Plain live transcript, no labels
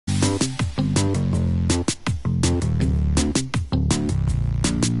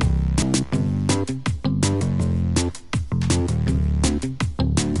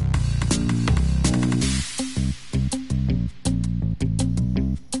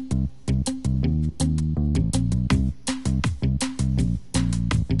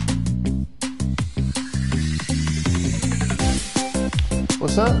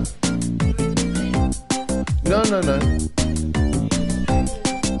What's that? No.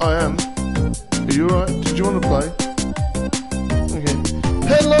 I am. Are you alright? Did you want to play? Okay.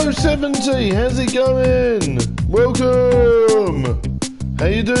 Hello 70, how's it going? Welcome! How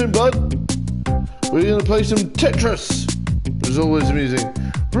you doing, bud? We're gonna play some Tetris. It's always amusing.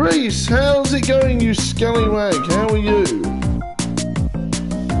 Reese, how's it going, you scallywag? How are you?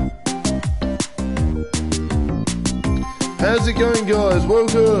 How's it going, guys?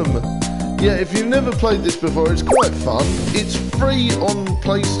 Welcome! Yeah, if you've never played this before, it's quite fun. It's free on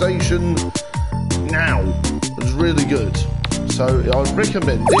PlayStation now. It's really good. So I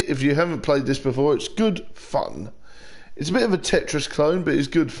recommend it if you haven't played this before. It's good fun. It's a bit of a Tetris clone, but it's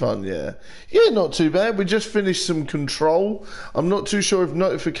good fun, yeah. Yeah, not too bad. We just finished some Control. I'm not too sure if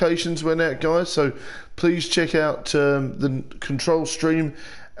notifications went out, guys, so please check out the Control stream.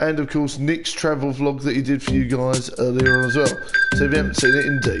 And, of course, Nick's travel vlog that he did for you guys earlier on as well. So if you haven't seen it,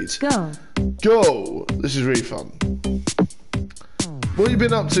 indeed. Go! This is really fun. What have you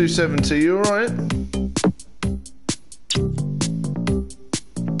been up to, 70? You alright?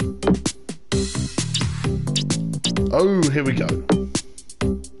 Oh, here we go.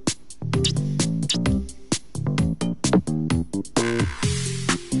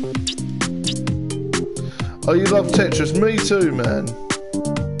 Oh, you love Tetris? Me too, man.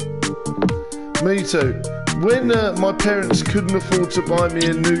 Me too. When my parents couldn't afford to buy me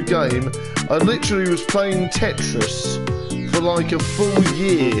a new game, I literally was playing Tetris for like a full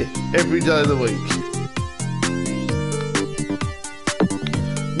year every day of the week.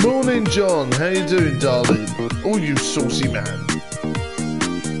 Morning, John. How you doing, darling? Oh, you saucy man.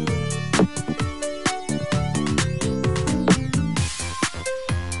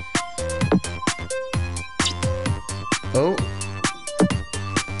 Oh.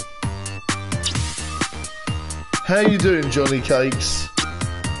 How you doing, Johnny Cakes?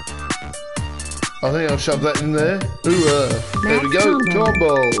 I think I'll shove that in there. Ooh, there we go.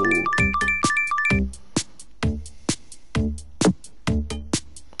 Combo.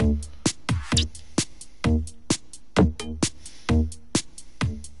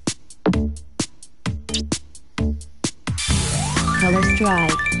 Colors dry.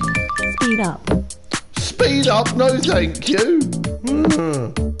 Speed up. Speed up? No, thank you.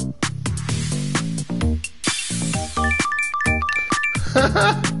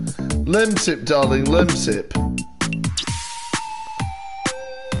 Lemsip, darling, lemsip.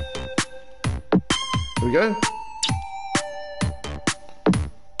 Here we go.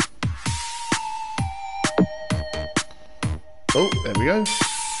 Oh, there we go.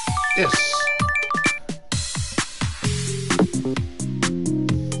 Yes.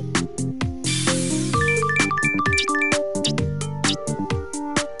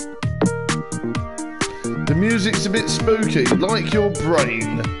 The music's a bit spooky, like your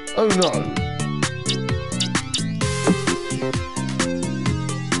brain. Oh no.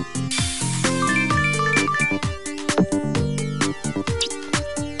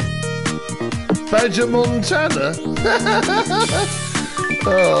 Badger Montana?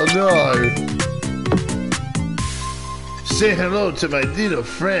 Oh no. Say hello to my little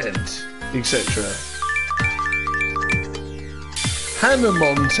friend, etc. Hannah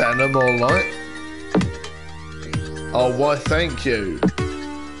Montana, more like. Oh, why, thank you.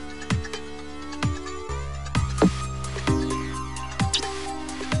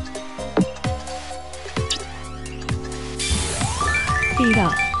 Speed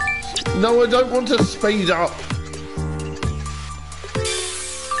up. No, I don't want to speed up.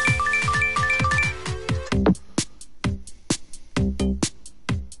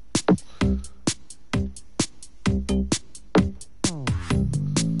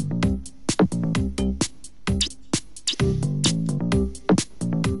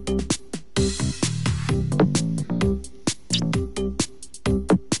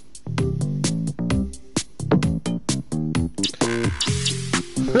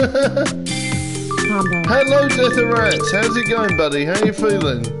 Hello, Death of Rats. How's it going, buddy? How you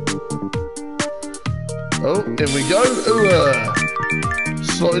feeling? Oh, here we go. Ooh,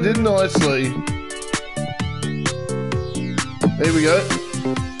 slotted in nicely. Here we go.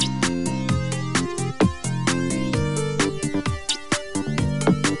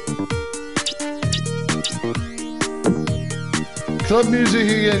 Club music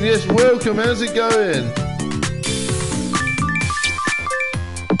again. Yes, welcome. How's it going?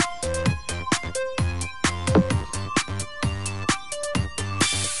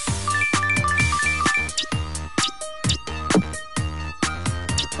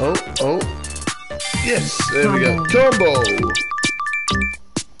 Oh, yes, there we go. Combo.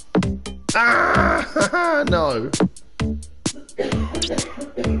 Ah, no.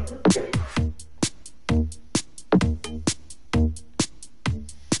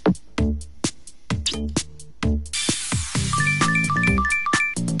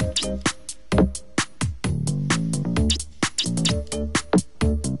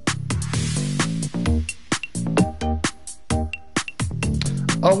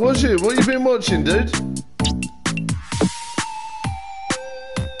 Oh, was you? What you been watching, dude?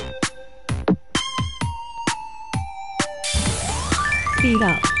 Speed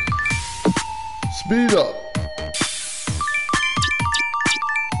up. Speed up.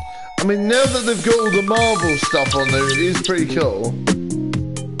 I mean, now that they've got all the Marvel stuff on there, it is pretty cool.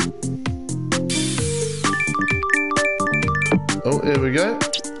 Oh, here we go.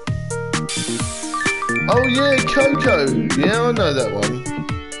 Oh yeah, Coco. Yeah, I know that one.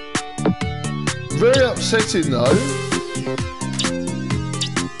 Very upsetting though.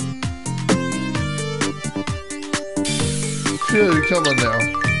 Phew, come on now.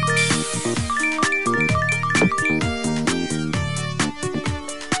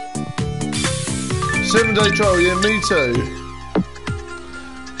 Seven-day trial, yeah, me too.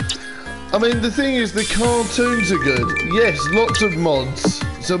 I mean, the thing is, the cartoons are good. Yes, lots of mods.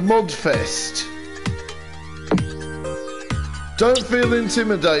 It's a mod fest. Don't feel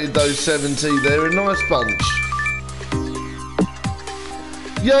intimidated, those 70. They're a nice bunch.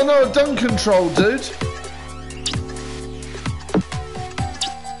 Yeah, no, I've done Control, dude.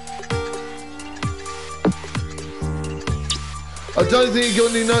 I don't think you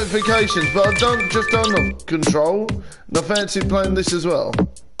got any notifications, but I've just done Control, and I fancy playing this as well.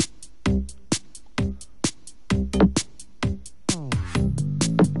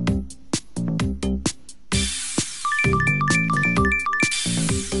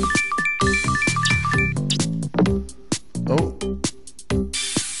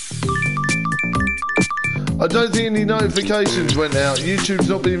 I don't think any notifications went out. YouTube's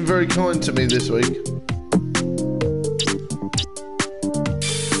not been very kind to me this week.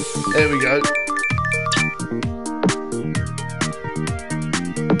 There we go.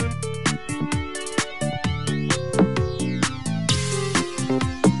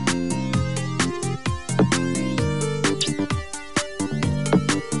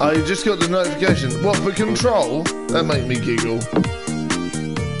 Oh, you just got the notification. What, for Control? That made me giggle.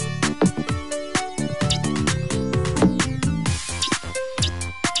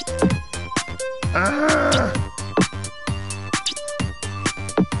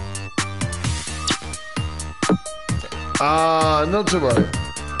 Not to worry.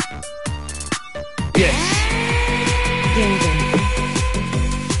 Yes.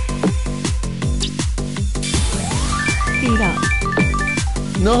 Speed up.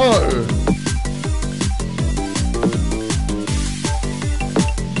 No.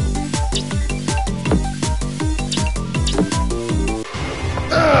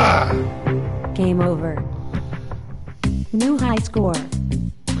 Game over. New high score.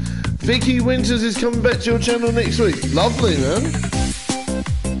 Vicky Winters is coming back to your channel next week. Lovely, man.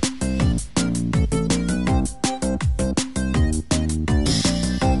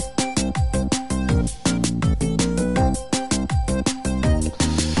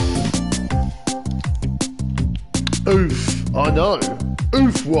 Oof, I know.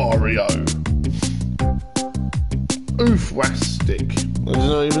 Oof, Wario. Oof-wastic. That's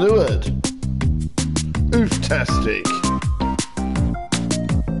not even a word. Oof-tastic.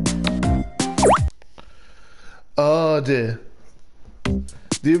 Oh dear.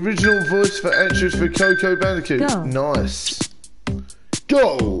 The original voice for actress for Coco Bandicoot. Go. Nice.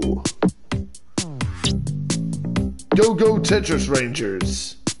 Go! Go, go, Tetris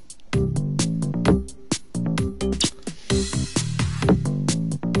Rangers.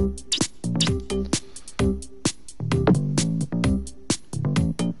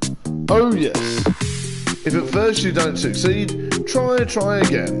 Oh yes. If at first you don't succeed, try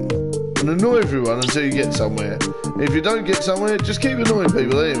again. And annoy everyone until you get somewhere. And if you don't get somewhere, just keep annoying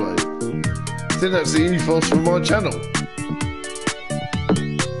people anyway. I think that's the ethos for my channel.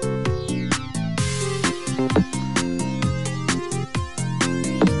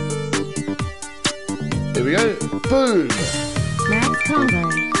 Here we go. Boom. Max combo.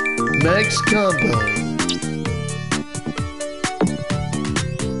 Max combo.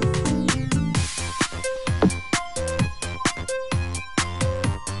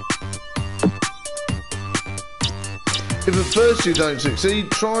 If at first you don't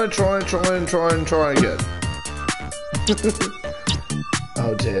succeed, try again.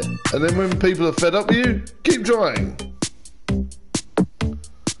 Oh dear. And then when people are fed up with you, keep trying.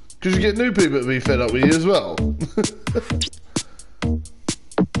 Because you get new people to be fed up with you as well.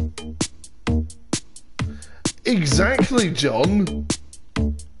 Exactly, John.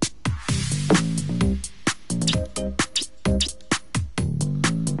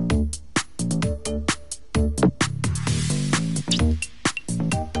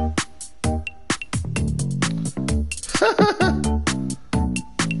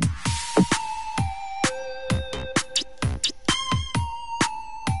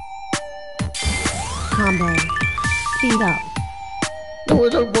 Combo. Speed up. No, I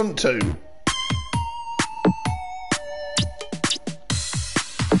don't want to.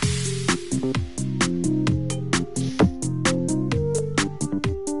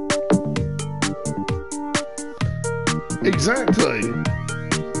 Exactly.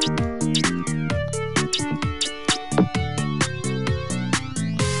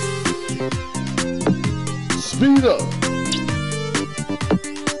 Speed up.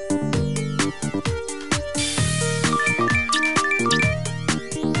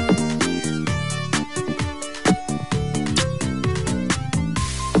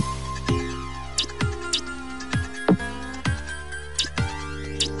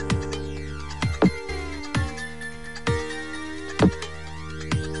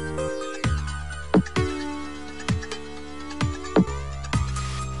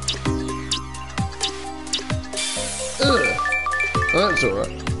 That's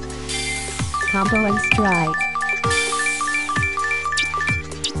alright. Combo and strike.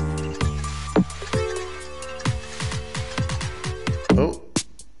 Oh.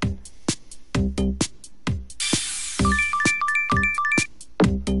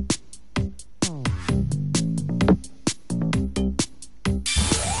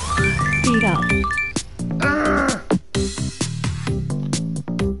 Speed up. Ah!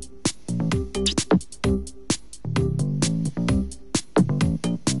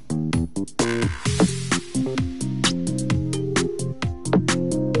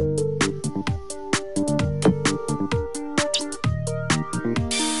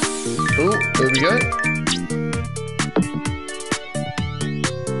 Oh, there we go.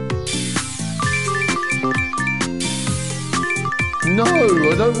 No,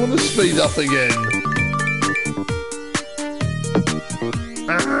 I don't want to speed up again.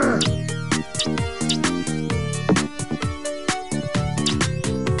 Ah!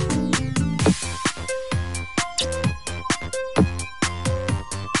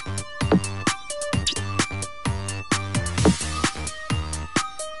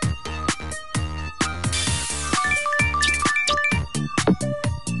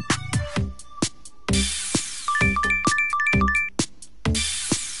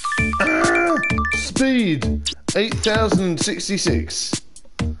 Speed 8,066.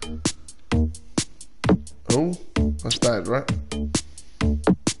 Oh, that's bad, right?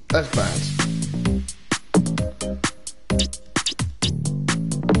 That's bad.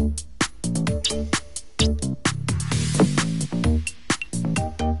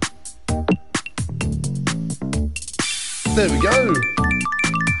 There we go.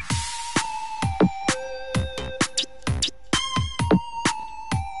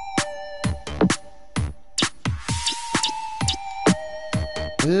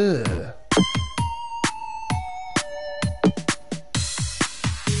 Ugh.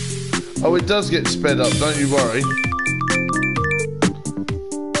 Oh, it does get sped up, don't you worry.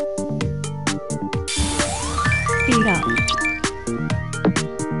 Speed up.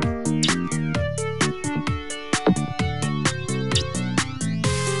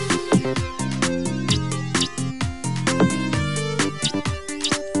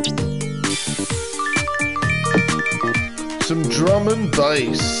 Some drum and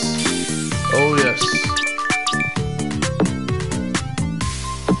bass. Oh yes.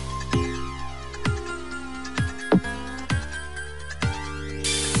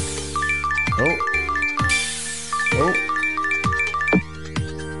 Oh. Oh.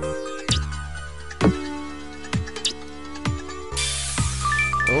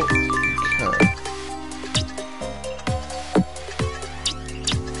 Oh, okay.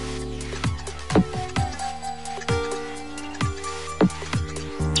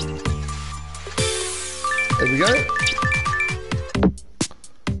 There we go.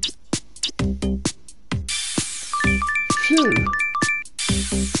 Phew.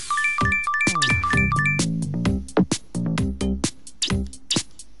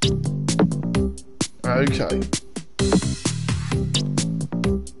 Okay.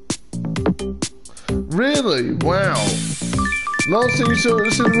 Really? Wow. Last thing you saw at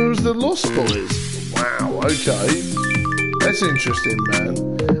the cinema was The Lost Boys. Wow, okay. That's interesting, man.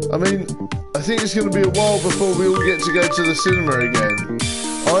 I mean, I think it's going to be a while before we all get to go to the cinema again.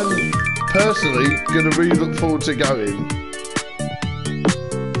 I'm personally going to really look forward to going.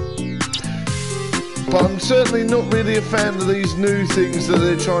 But I'm certainly not really a fan of these new things that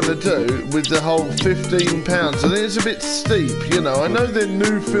they're trying to do with the whole £15. I think it's a bit steep, you know. I know they're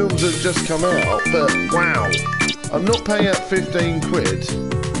new films that have just come out, but wow. I'm not paying out 15 quid.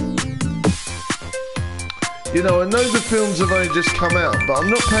 You know, I know the films have only just come out, but I'm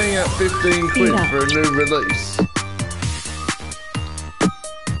not paying out 15 quid for a new release.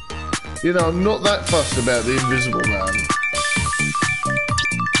 You know, I'm not that fussed about The Invisible Man.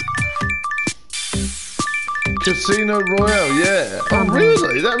 Casino Royale, yeah. Oh,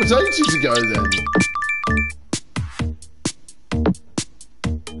 really? That was ages ago then.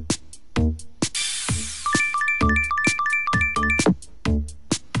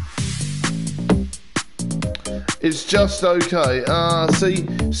 It's just okay. See,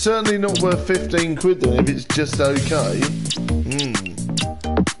 certainly not worth 15 quid then if it's just okay.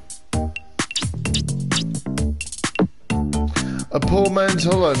 A poor man's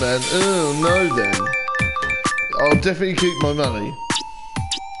Hollow Man. Oh, no then. I'll definitely keep my money.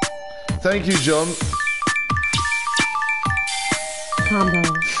 Thank you, John. Combo.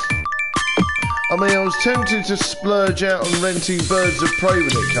 I mean, I was tempted to splurge out on renting Birds of Prey when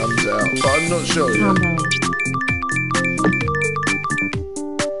it comes out, but I'm not sure yet. Combo.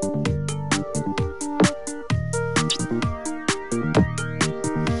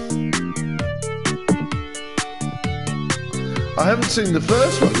 I haven't seen the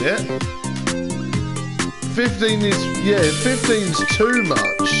first one yet. 15 is, yeah, 15's too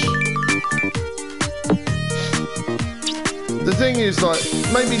much. The thing is, like,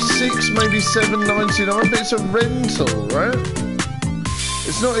 maybe 6, maybe 7.99, but it's a rental, right?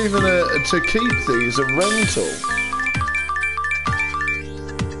 It's not even a to keep thing, it's a rental.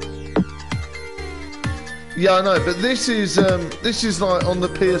 Yeah, I know, but this is like on the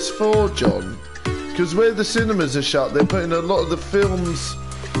PS4, John. Because where the cinemas are shut, they're putting a lot of the films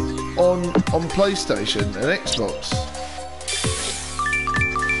on PlayStation and Xbox.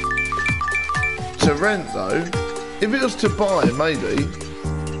 To rent though, if it was to buy, maybe.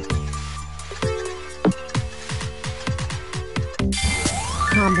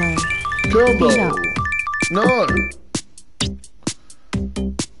 Combo. Combo. No.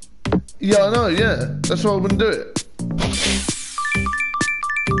 Yeah, I know. Yeah, that's why I wouldn't do it.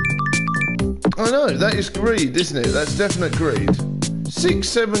 I know, that is greed, isn't it? That's definite greed. 6,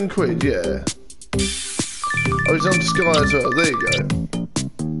 7 quid, yeah. Oh, it's on Sky as well, there you go.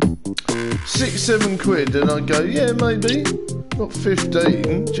 6, 7 quid, and I'd go, yeah, maybe. Not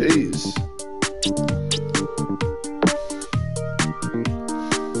 15, jeez.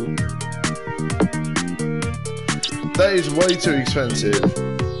 That is way too expensive.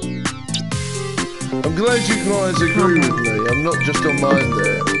 I'm glad you guys agree with me, I'm not just on mine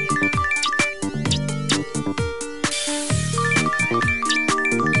there.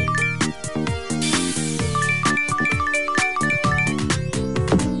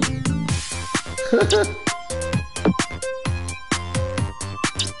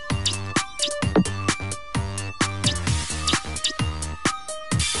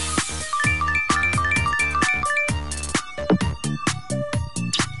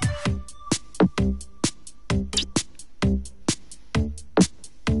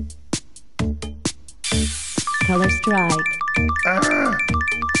 Color strike. Ah.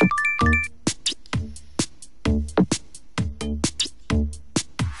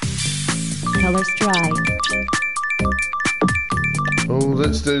 Color strike. Oh,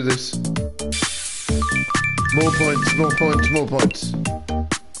 let's do this. More points, more points, more points.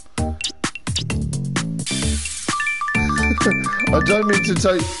 I don't mean to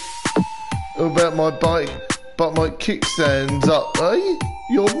take about my bike, but my kickstand's up, eh?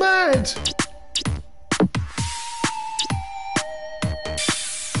 You're mad!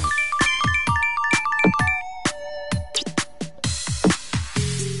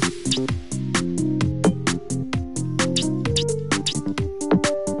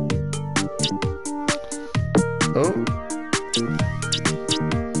 Oh.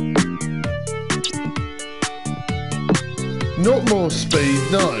 Not more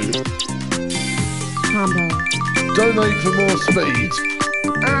speed, no. Combo. Donate for more speed.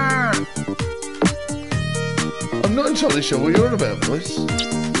 Ah! I'm not entirely sure what you're on about, boys.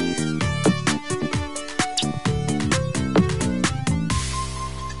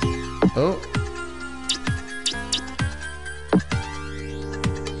 Oh.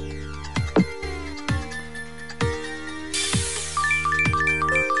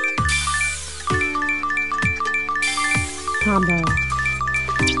 Combo.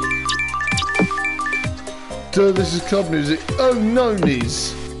 So this is club music. Oh, no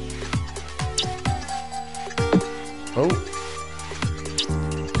knees. Oh.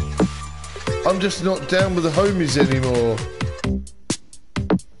 I'm just not down with the homies anymore.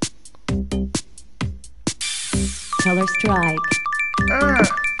 Color strike. Ah!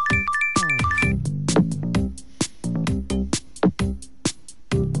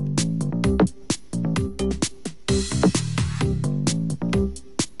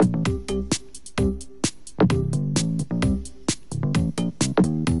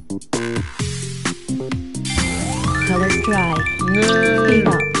 Color strike. No! Speed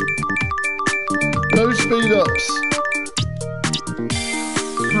up. No speed ups.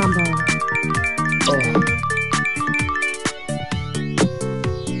 Combo. Oh.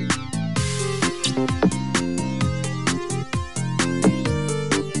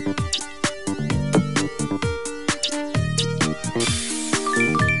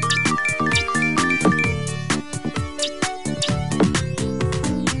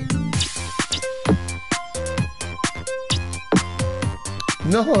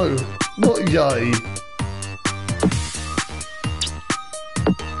 No, not yay.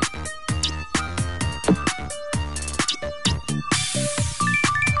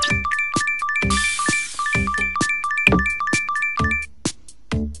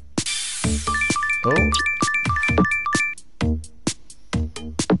 Oh.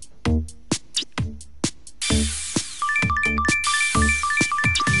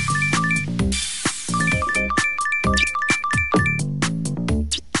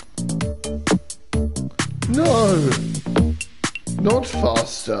 No, not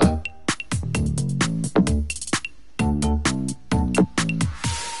faster.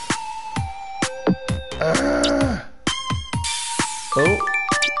 Ah. Oh.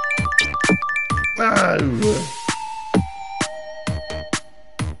 No.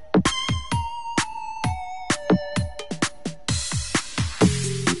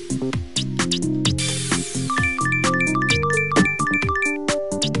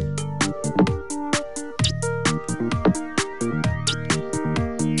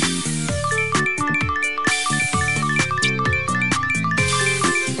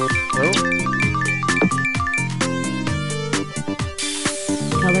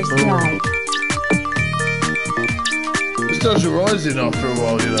 Color strike. It starts rising after a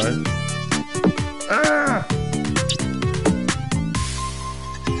while, you know. Ah!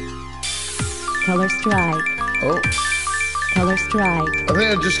 Color strike. Oh, Color strike. I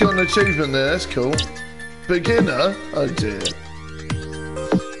think I just got an achievement there. That's cool. Beginner? Oh dear.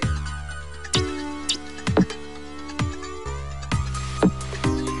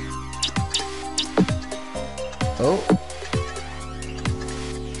 Oh.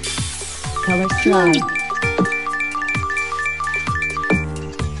 Color strike.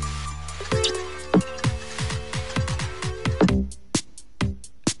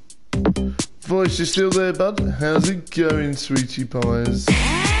 Voice, you still there, bud? How's it going, sweetie pies?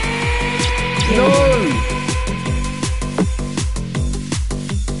 No!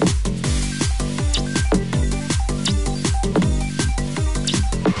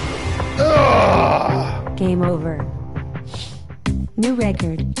 Ah! Game over. New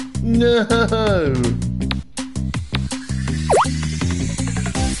record. No!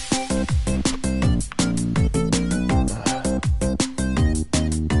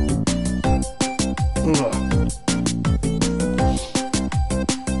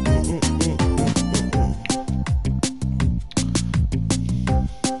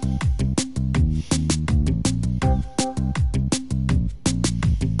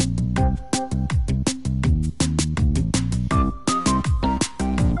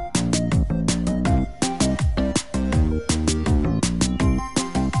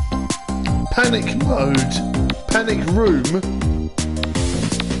 Panic mode. Panic room.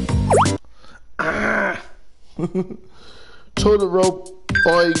 Ah. Toilet roll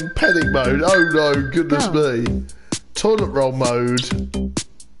buying panic mode. Oh no, goodness me. Toilet roll mode.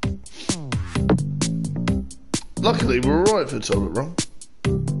 Luckily we're alright for toilet roll.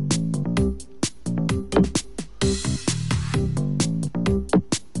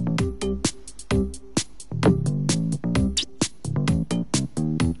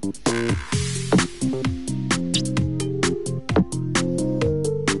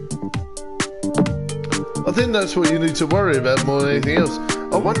 I think that's what you need to worry about more than anything else.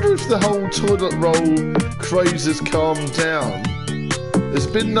 I wonder if the whole toilet roll craze has calmed down. There's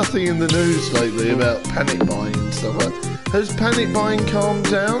been nothing in the news lately about panic buying and stuff like that. Has panic buying calmed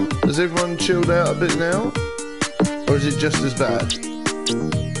down? Has everyone chilled out a bit now? Or is it just as bad?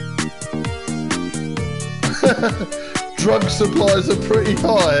 Drug supplies are pretty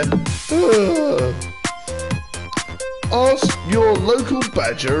high. Ask your local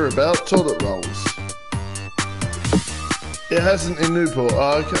badger about toilet rolls. It hasn't in Newport.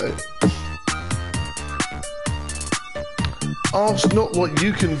 Oh, okay. Ask not what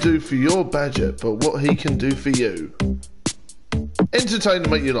you can do for your badger, but what he can do for you. Entertain and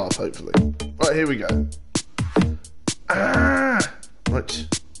make you laugh, hopefully. Right, here we go. Ah! Right.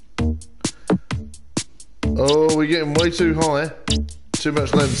 Oh, we're getting way too high. Too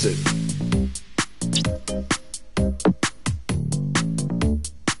much lensing.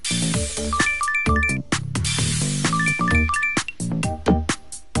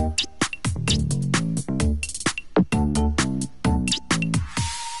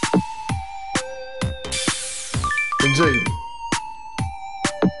 Indeed.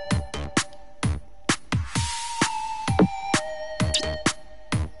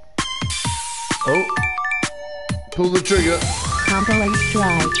 Oh. Pull the trigger. Combo and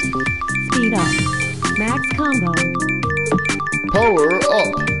strike. Speed up. Max combo. Power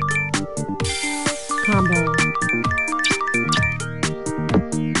up. Combo.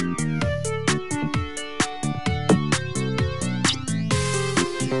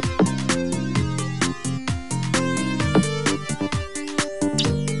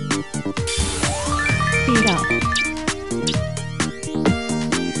 Speed up.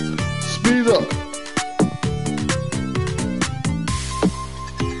 Speed up.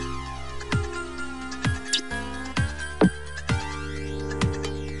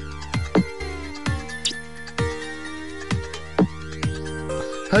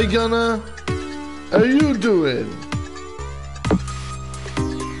 Hey Gunner, how you doing?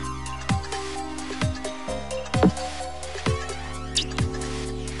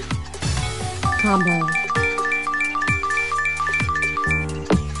 Combo.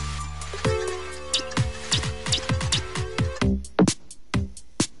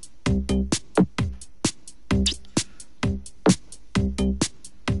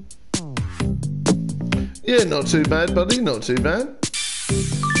 Yeah, not too bad, buddy, not too bad.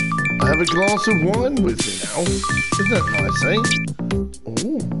 I have a glass of wine with me now. Isn't that nice, eh?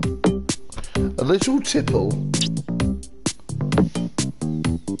 Ooh. A little tipple.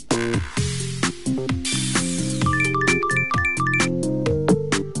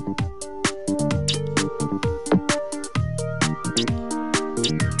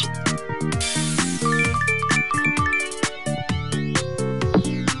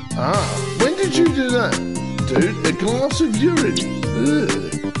 Ah, when did you do that? Dude, a glass of urine. Ugh.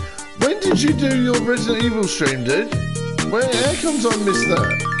 When did you do your Resident Evil stream, dude? How comes I missed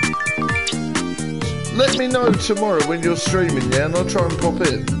that? Let me know tomorrow when you're streaming, yeah, and I'll try and pop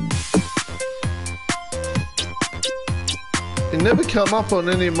in. It never come up on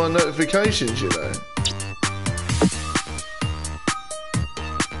any of my notifications, you know.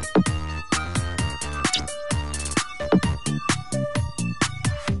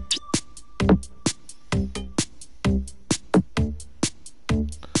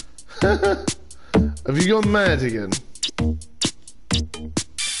 Have you gone mad again?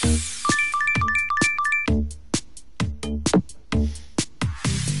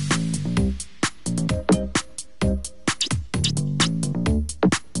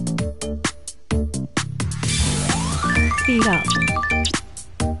 Speed up.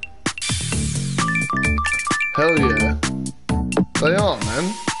 Hell yeah. They are,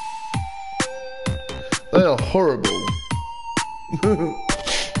 man. They are horrible.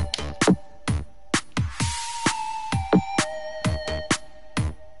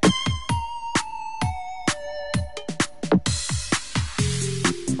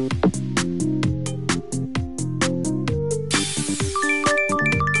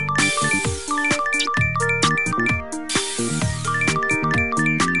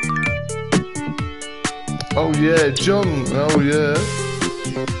 Oh yeah, John. Oh yeah.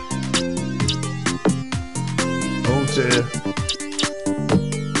 Oh dear.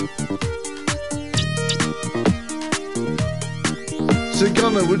 So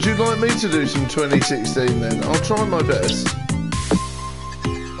Gunnar, would you like me to do some 2016 then? I'll try my best.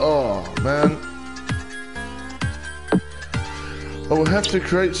 Oh man. I will have to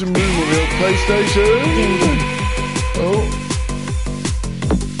create some room on your PlayStation. Oh.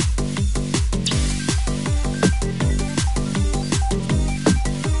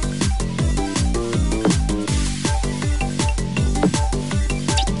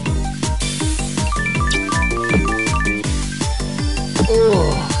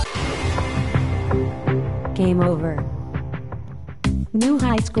 Game over. New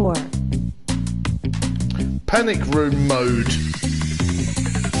high score. Panic room mode.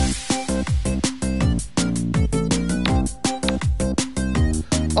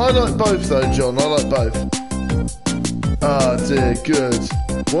 I like both though, John. I like both. Ah dear, good.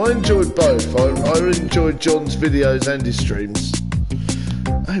 Well, I enjoyed both. I enjoyed John's videos and his streams.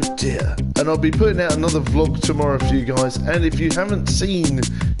 Oh dear. and I'll be putting out another vlog tomorrow for you guys. And if you haven't seen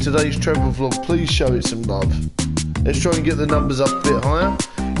today's travel vlog, please show it some love. Let's try and get the numbers up a bit higher.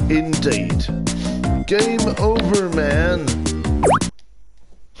 Indeed. Game over, man.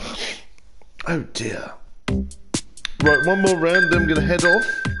 Oh dear. Right, one more round, then I'm going to head off.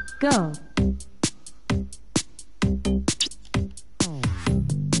 Go.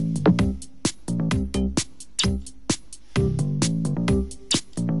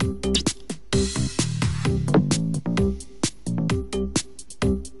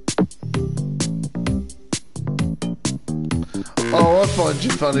 Oh, I find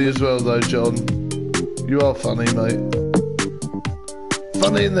you funny as well though, John. You are funny, mate.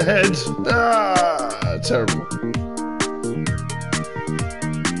 Funny in the head. Ah, terrible.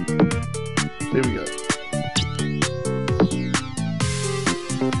 Here we go.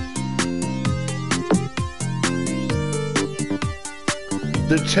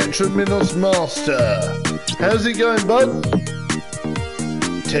 The Tetraminos Master. How's it going, bud?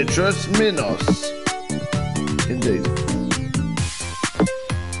 Tetraminos. Indeed.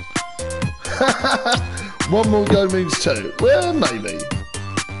 One more go means two. Well, maybe.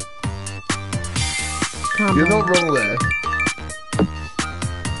 You're not wrong there.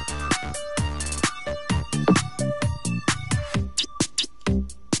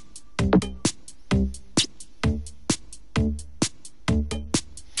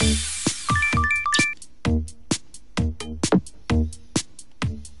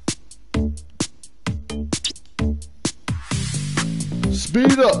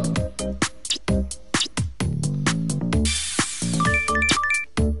 Speed up.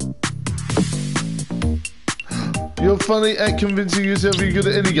 You're funny at convincing yourself you're good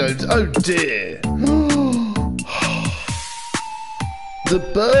at any games. Oh dear. The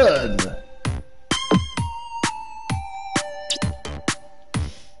burn.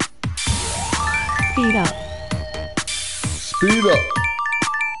 Speed up. Speed up.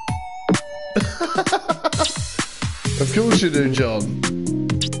 Of course you do, John.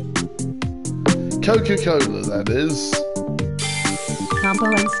 Coca-Cola, that is. Combo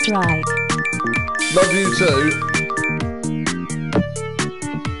and stride. Love you too.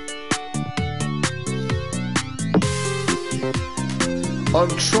 I'm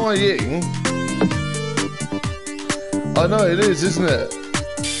trying. I know it is, isn't it?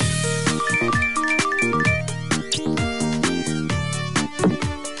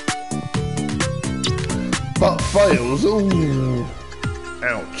 But fails. Ooh.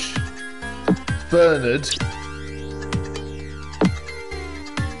 Ouch. Bernard.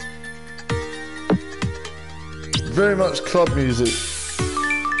 Very much club music.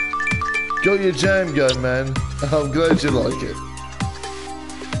 Got your jam going, man. I'm glad you like it.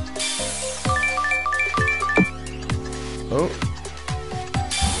 Oh.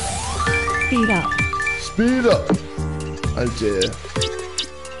 Speed up. Speed up. Oh dear.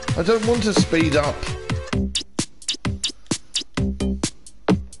 I don't want to speed up.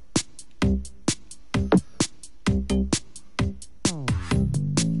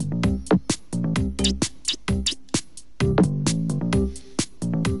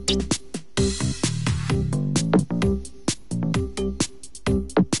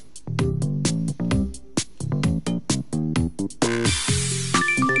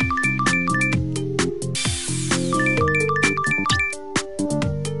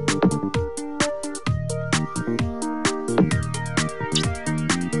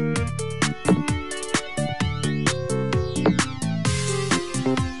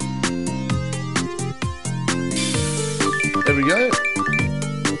 There we go.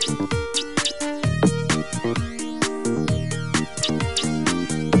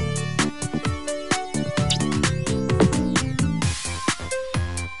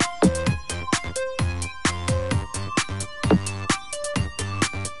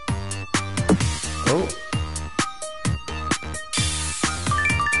 Oh.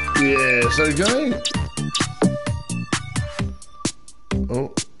 Yes, okay.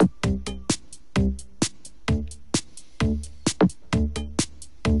 Oh.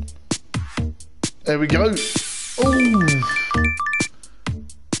 There we go. Oh.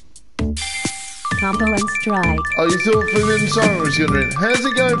 Combo and stride. Oh, you thought Forbidden Siren was going to win. How's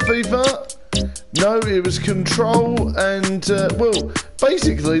it going, FIFA? No, it was Control and, well,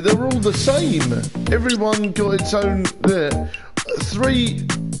 basically, they're all the same. Everyone got its own, there. 3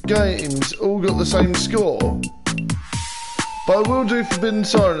 games all got the same score. But I will do Forbidden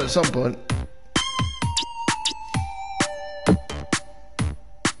Siren at some point.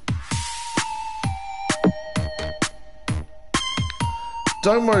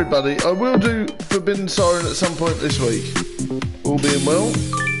 Don't worry, buddy. I will do Forbidden Siren at some point this week. All being well.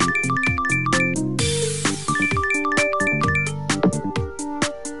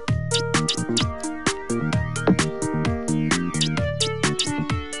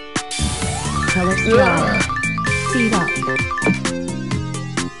 drive. Speed up.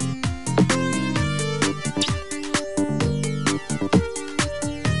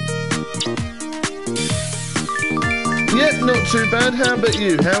 Yeah, not too bad. How about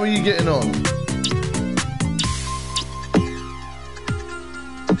you? How are you getting on?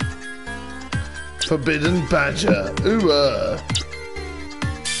 Forbidden Badger. Ooh.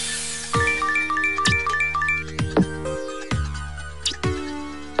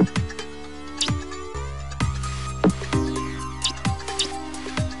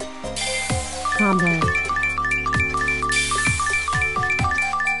 Combo.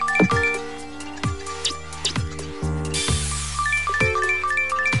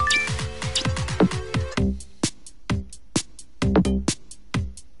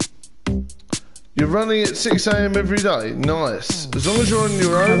 You're running at 6 AM every day? Nice. As long as you're on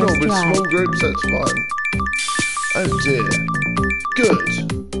your own or with small groups, that's fine. Oh dear.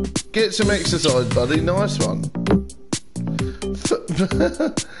 Good. Get some exercise, buddy. Nice one.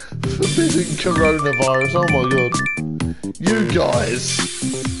 Forbidden coronavirus. Oh my god. You guys.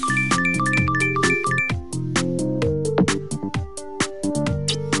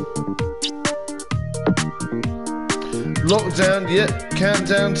 Lockdown, yeah,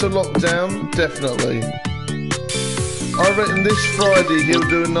 countdown to lockdown, definitely. I reckon this Friday he'll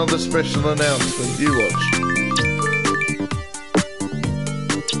do another special announcement, you watch.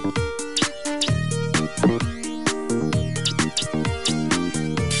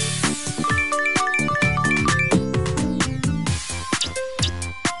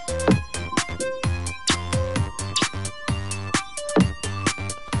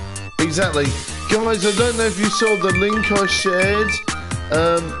 Exactly. Guys, I don't know if you saw the link I shared.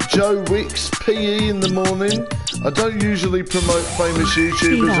 Joe Wicks, PE in the morning. I don't usually promote famous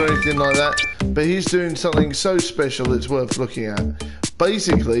YouTubers or anything like that, but he's doing something so special it's worth looking at.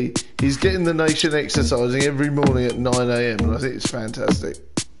 Basically, he's getting the nation exercising every morning at 9 AM, and I think it's fantastic.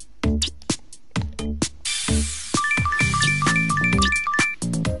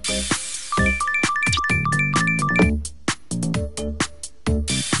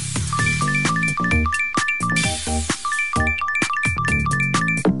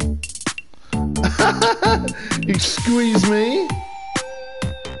 Excuse me?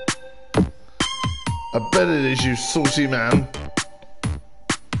 I bet it is, you saucy man.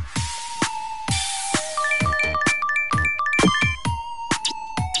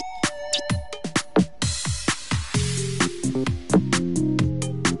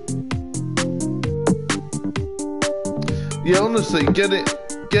 Yeah, honestly, get it,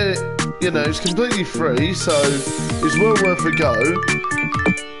 you know, it's completely free, so it's well worth a go.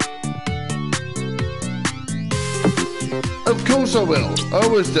 Of course I will. I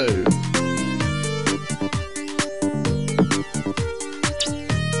always do.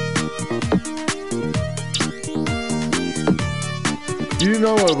 You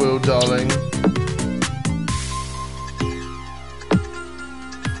know I will, darling.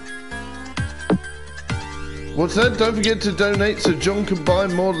 What's that? Don't forget to donate so John can buy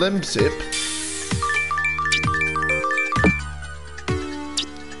more Lemsip.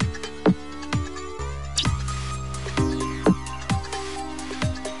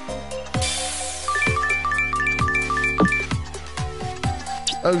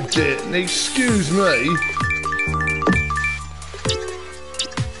 Oh dear, excuse me.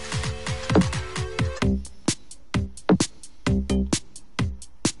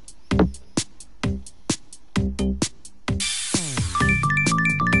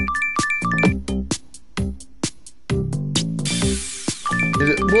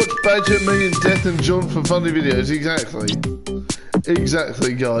 Watch Badger, me and Death and John for funny videos. Exactly.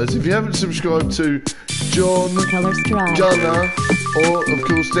 Exactly, guys. If you haven't subscribed to John, Gunner, or of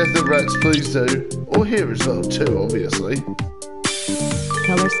course Death and Rats, please do. Or here as well too, obviously.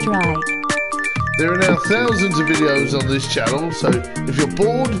 Color Strike. There are now thousands of videos on this channel, so if you're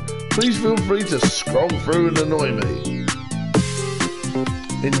bored, please feel free to scroll through and annoy me.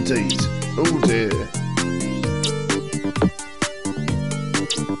 Indeed. Oh dear.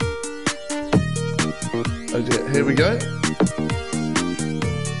 Oh dear, here we go.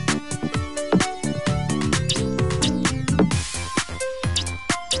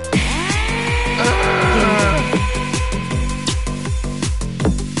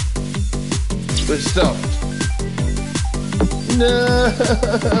 We're stuffed. No!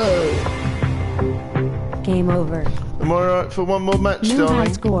 Game over. Am I alright for one more match, New darling?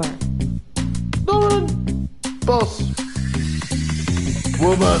 high score. Lauren! Boss!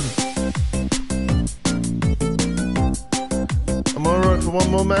 Woman! Am I alright for one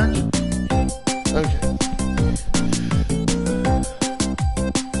more match? Okay.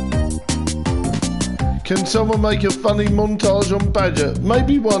 Can someone make a funny montage on Badger?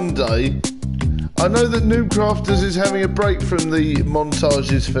 Maybe one day. I know that Noob Crafters is having a break from the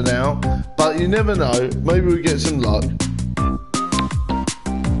montages for now, but you never know. Maybe we get some luck.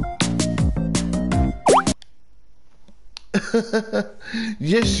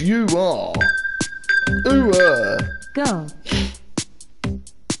 Yes, you are. Ooh, Go.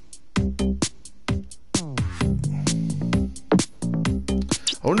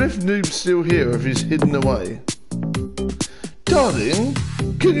 I wonder if Noob's still here or if he's hidden away. Darling,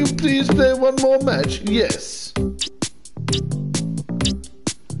 can you please play one more match? Yes.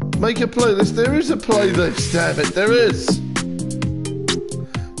 Make a playlist. There is a playlist, damn it, there is.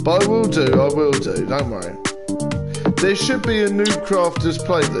 But I will do, don't worry. There should be a Noob Crafters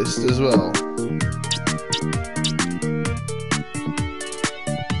playlist as well.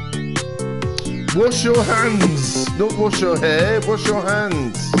 Wash your hands, not wash your hair, wash your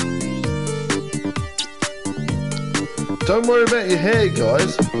hands. Don't worry about your hair,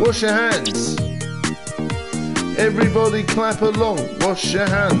 guys. Wash your hands. Everybody clap along. Wash your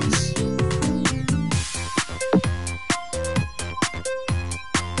hands.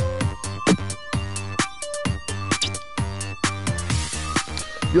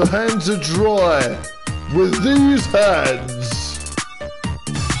 Your hands are dry with these hands.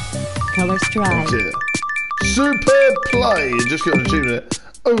 Color stripe. Oh dear. Superb play. You just got an achievement.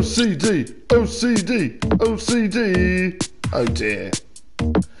 OCD, OCD, OCD. Oh dear.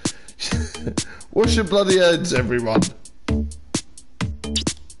 Wash your bloody hands, everyone.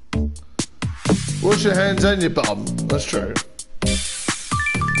 Wash your hands and your bum. That's true.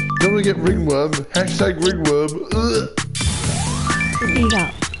 Don't want to get ringworm. Hashtag ringworm. Ugh. Speed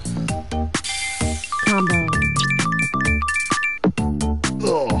up. Combo.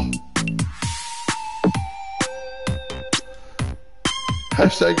 Oh.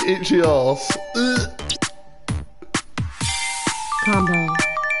 Hashtag itchy arse. Ugh. Combo.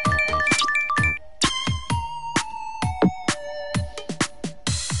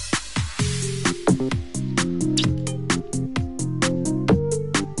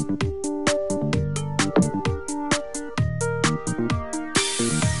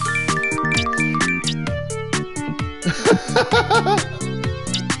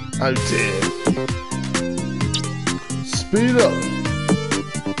 Oh dear. Speed up.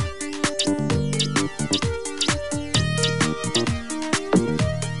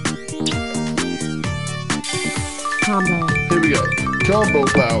 Combo. Here we go. Combo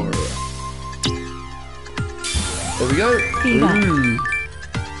power. There we go. Speed up. Ooh.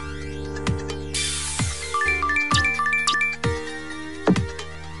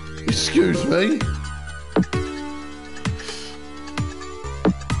 Excuse me.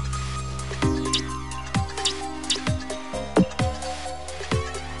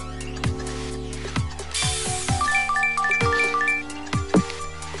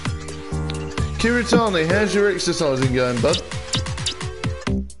 Kiritani, how's your exercising going, bud?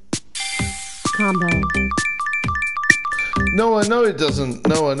 Combo. No, I know it doesn't.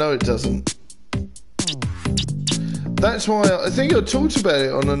 No, I know it doesn't. That's why I think I talked about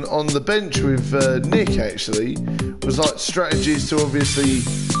it on the bench with Nick. Actually, was like strategies to obviously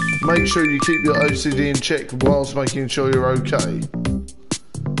make sure you keep your OCD in check whilst making sure you're okay.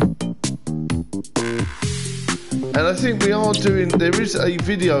 And I think we are doing. There is a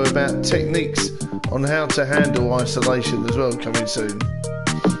video about techniques on how to handle isolation as well coming soon.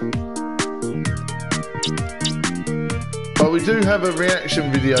 But we do have a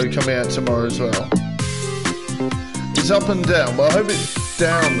reaction video coming out tomorrow as well. It's up and down, but I hope it's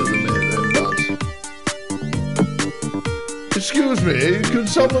down at the minute then, bud. Excuse me, can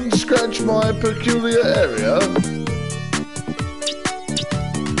someone scratch my peculiar area?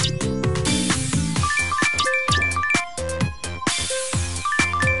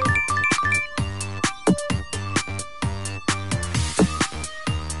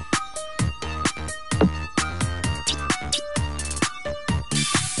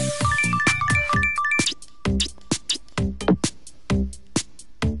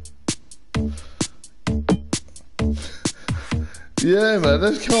 Yeah, man,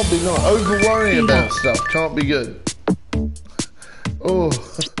 that can't be nice. Over worrying about stuff can't be good. Oh.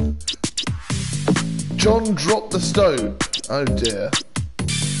 John dropped the stove. Oh dear.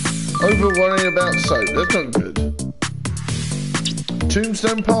 Over worrying about soap. That's not good.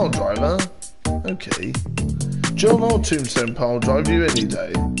 Tombstone pile driver. Okay. John, I'll tombstone pile drive you any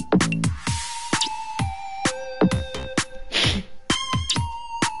day.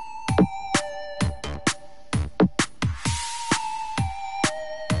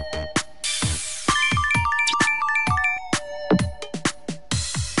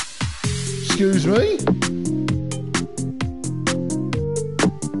 Excuse me?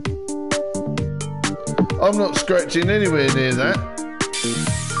 I'm not scratching anywhere near that.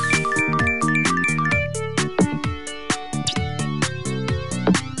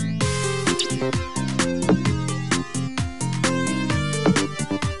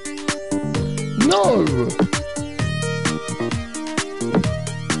 No!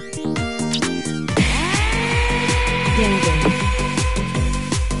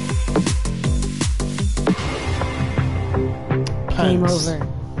 Game over.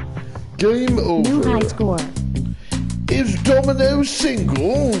 Game over. New high score. Is Domino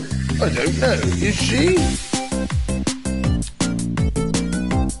single? I don't know. Is she?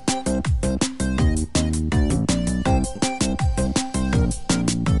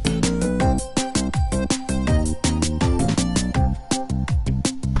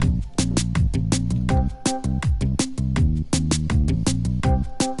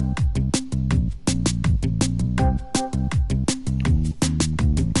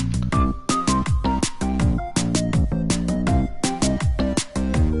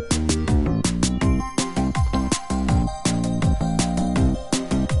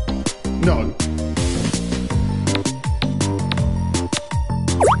 No.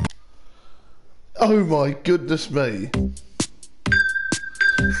 Oh my goodness me.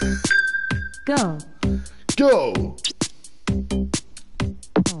 Go. Go.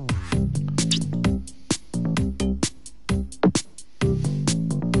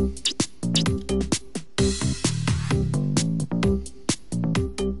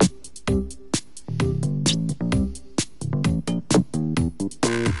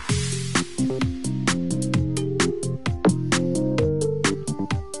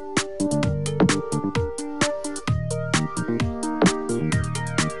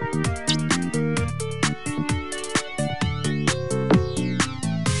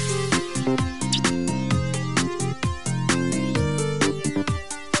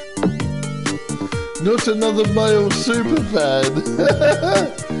 Not another male superfan.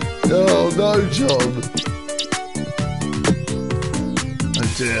 Oh no, John. Oh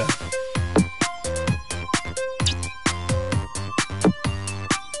dear.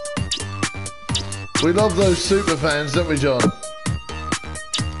 We love those superfans, don't we, John?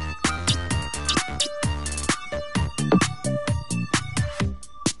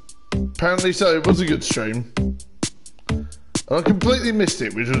 Apparently so, it was a good stream. I completely missed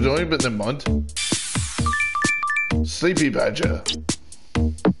it, which was annoying, but never mind. Sleepy Badger.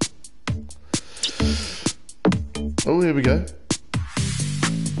 Oh, here we go.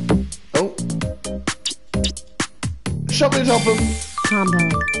 Oh. Shove it up 'em.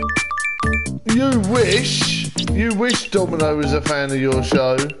 Combo. You wish Domino was a fan of your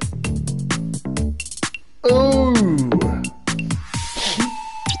show. Oh.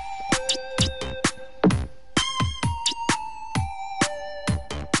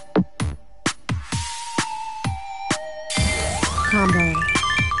 Combo.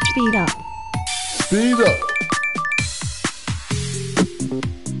 Speed up. Speed up.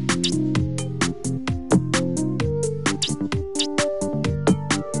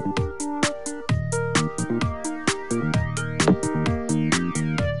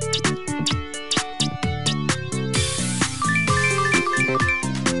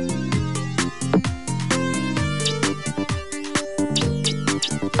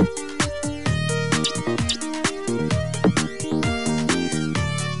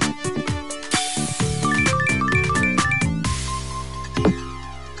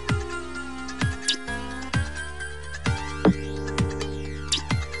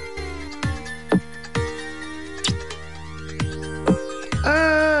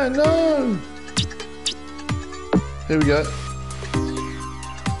 Ah, no! Here we go.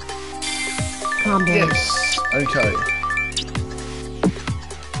 Combo. Yes. Okay.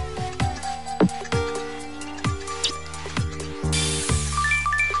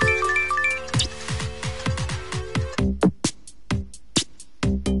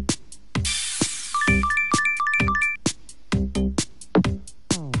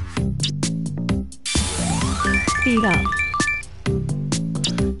 Speed up.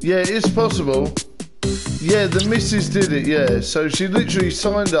 Yeah, it's possible. Yeah, the missus did it, yeah. So she literally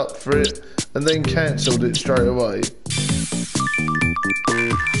signed up for it and then cancelled it straight away.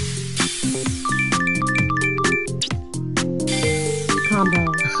 Combo.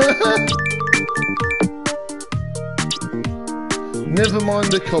 Never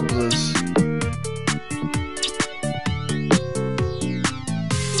mind the cobblers.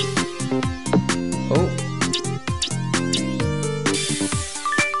 Oh.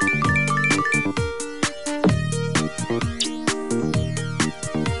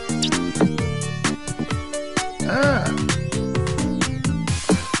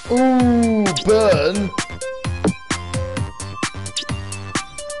 Ooh, burn.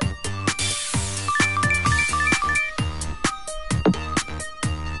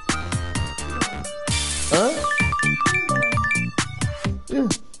 Huh? Yeah.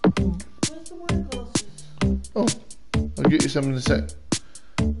 Where's the wine glasses? Oh, I'll get you some in a sec. Is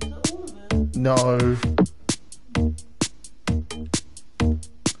that all of it? No.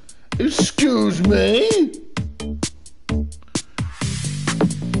 Excuse me?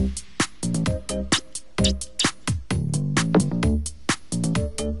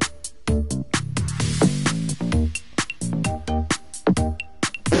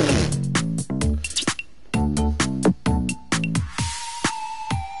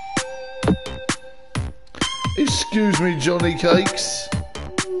 Excuse me, Johnny Cakes.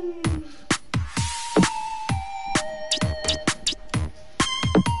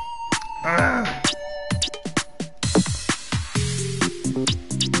 Ah.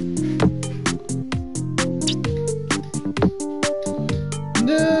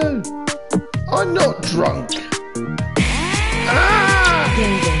 No, I'm not drunk. Ah.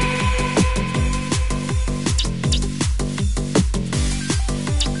 Danger.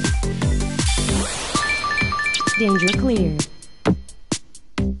 Danger cleared.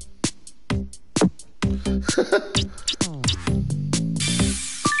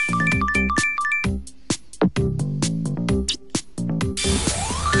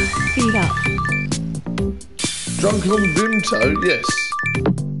 Speed up. Drunk on Vimto, yes.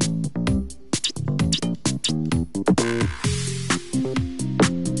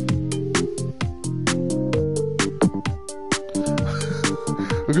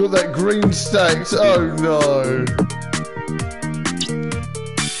 We've got that green stacked. Oh no.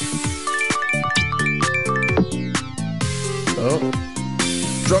 Oh.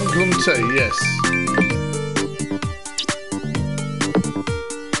 Drunk on tea, yes.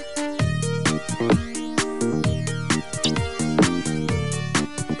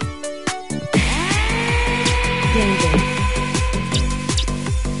 Danger.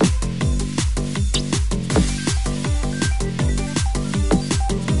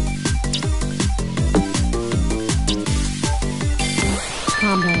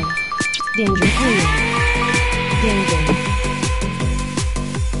 Combo. Danger clear. Danger.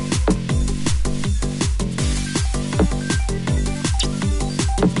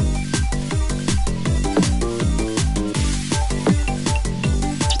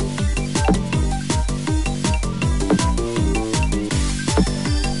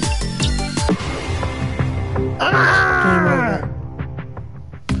 Game over.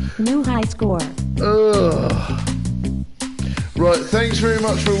 New high score. Ugh. Right, thanks very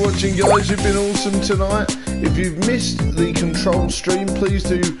much for watching, guys. You've been awesome tonight. If you've missed the control stream, please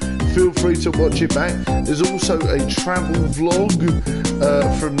do feel free to watch it back. There's also a travel vlog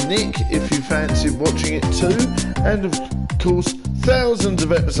from Nick if you fancy watching it too. And of course, thousands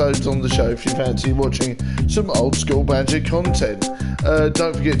of episodes on the show if you fancy watching some old school Badger content.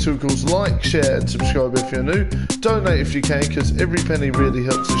 Don't forget to, of course, like, share and subscribe if you're new. Donate if you can, because every penny really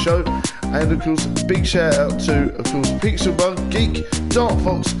helps the show. And of course, big shout out to, of course, Pixelbug, Geek, Dark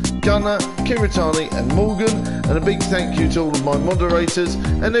Fox, Gunner, Kiritani and Morgan. And a big thank you to all of my moderators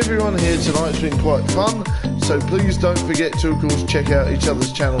and everyone here tonight. It's been quite fun. So please don't forget to, of course, check out each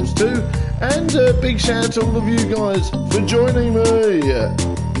other's channels too. And big shout out to all of you guys for joining me.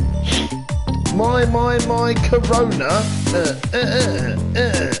 My Corona.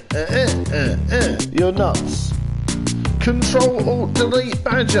 You're nuts. Control Alt Delete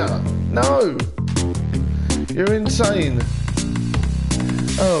Badger. No. You're insane.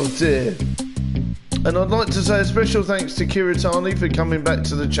 Oh dear. And I'd like to say a special thanks to Kiritani for coming back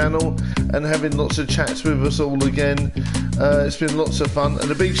to the channel and having lots of chats with us all again. It's been lots of fun.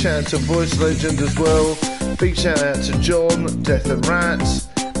 And a big shout out to Voice Legend as well. Big shout out to John, Death and Rats.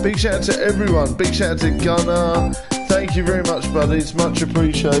 Big shout out to everyone. Big shout out to Gunnar. Thank you very much, buddies. Much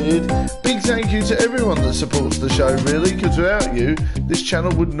appreciated. Big thank you to everyone that supports the show, really, because without you, this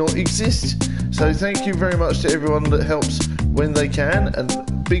channel would not exist. So thank you very much to everyone that helps when they can.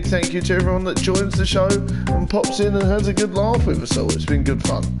 And big thank you to everyone that joins the show and pops in and has a good laugh with us all. It's been good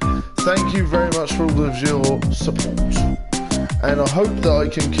fun. Thank you very much for all of your support. And I hope that I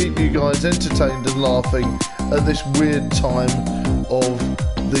can keep you guys entertained and laughing at this weird time of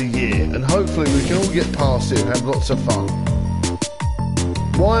the year, and hopefully we can all get past it and have lots of fun.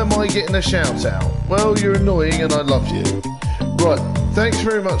 Why am I getting a shout out? Well, you're annoying and I love you. Right, thanks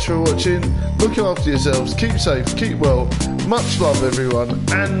very much for watching. Look after yourselves, keep safe, keep well. Much love everyone,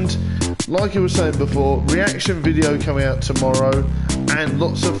 and like I was saying before, reaction video coming out tomorrow, and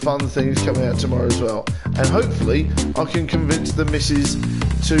lots of fun things coming out tomorrow as well. And hopefully I can convince the missus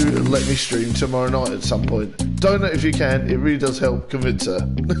to let me stream tomorrow night at some point. Don't know if you can, it really does help convince her.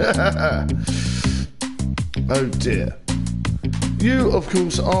 Oh dear. You, of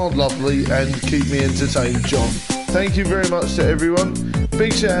course, are lovely and keep me entertained, John. Thank you very much to everyone.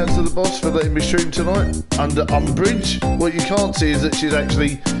 Big shout out to the boss for letting me stream tonight under umbrage. What you can't see is that she's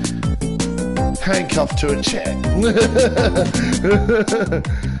actually handcuffed to a chair.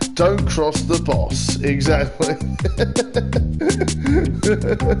 Don't cross the boss. Exactly.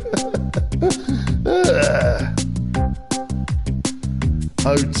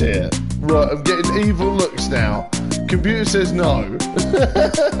 Oh dear. Right, I'm getting evil looks now. Computer says no.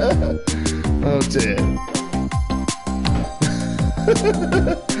 Oh dear.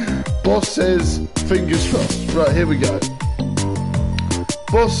 Boss says fingers crossed. Right, here we go.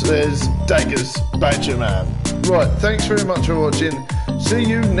 Boss says daggers, Badger Man. Right, thanks very much for watching. See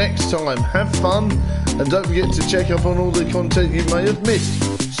you next time. Have fun, and don't forget to check up on all the content you may have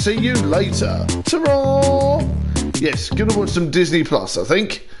missed. See you later. Ta-ra! Yes, gonna watch some Disney Plus, I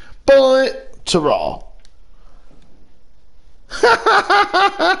think. Bye. Ta-ra.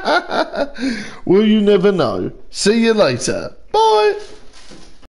 Well, you never know. See you later. Bye.